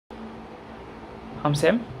I'm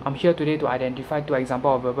Sam. I'm here today to identify 2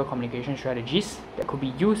 examples of verbal communication strategies that could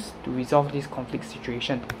be used to resolve this conflict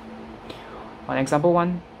situation. On example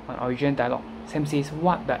 1, on original dialogue, Sam says,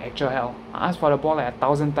 "What the actual hell? I asked for the ball like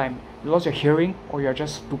 1,000 times. You lost your hearing or you're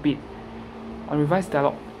just stupid." On revised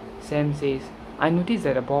dialogue, Sam says, "I noticed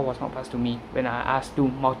that the ball was not passed to me when I asked to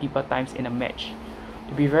multiple times in a match.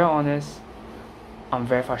 To be very honest, I'm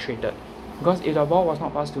very frustrated. Because if the ball was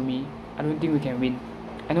not passed to me, I don't think we can win.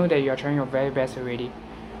 I know that you are trying your very best already,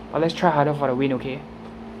 but let's try harder for the win, okay?"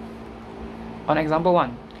 On example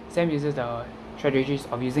 1, Sam uses the strategies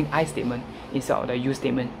of using I statement instead of the you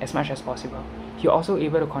statement as much as possible. He also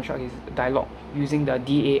able to construct his dialogue using the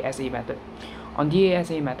DASA method. On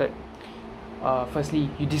DASA method, firstly,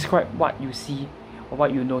 you describe what you see or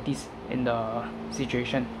what you notice in the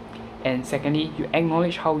situation, and secondly, you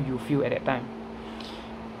acknowledge how you feel at that time,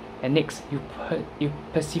 and next, you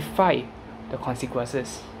pacify the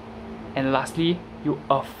consequences, and lastly, you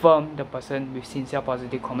affirm the person with sincere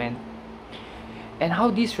positive comment. And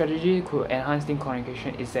how this strategy could enhance team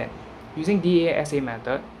communication is that using DASA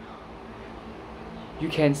method, you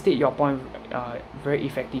can state your point very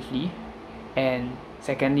effectively, and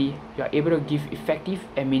secondly, you are able to give effective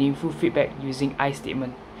and meaningful feedback using I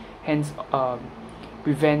statement, hence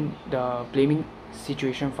prevent the blaming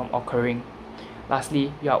situation from occurring.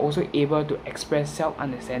 Lastly, you are also able to express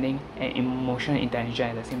self-understanding and emotional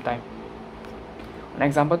intelligence at the same time. On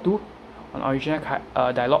example 2, on original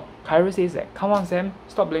dialogue, Cairo says that, "Come on Sam,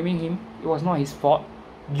 stop blaming him. It was not his fault.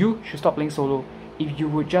 You should stop playing solo. If you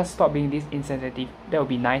would just stop being this insensitive, that would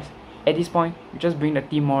be nice. At this point, you just bring the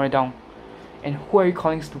team morale down. And who are you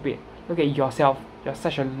calling stupid? Look at yourself. You're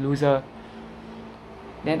such a loser."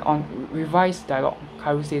 Then on revised dialogue,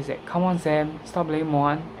 Cairo says that, "Come on Sam, stop blaming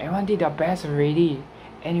Mohan. Everyone did their best already,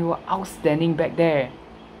 and you were outstanding back there.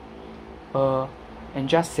 And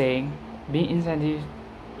just saying, being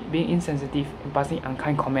insensitive and passing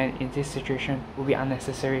unkind comment in this situation will be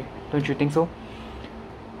unnecessary. Don't you think so?"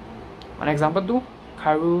 On example 2,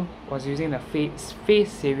 Cairo was using the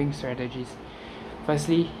face-saving strategies.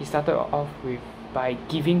 Firstly, he started off by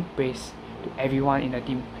giving praise to everyone in the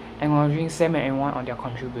team, acknowledging Sam and everyone on their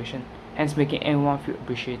contribution, hence making everyone feel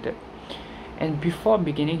appreciated. And before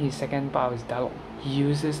beginning his second part of his dialogue, he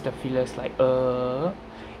uses the fillers like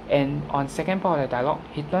and on second part of the dialogue,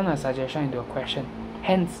 he turned a suggestion into a question.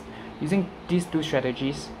 Hence, using these 2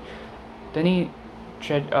 strategies, turning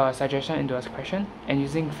suggestion into a question and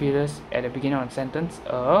using fillers at the beginning of the sentence,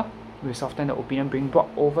 will soften the opinion being brought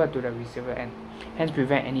over to the receiver end, hence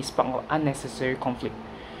prevent any spark of unnecessary conflict,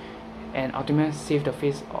 and ultimately save the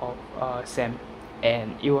face of Sam,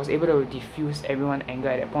 and it was able to diffuse everyone's anger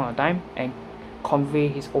at that point of time and convey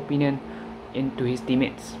his opinion into his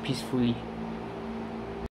teammates peacefully.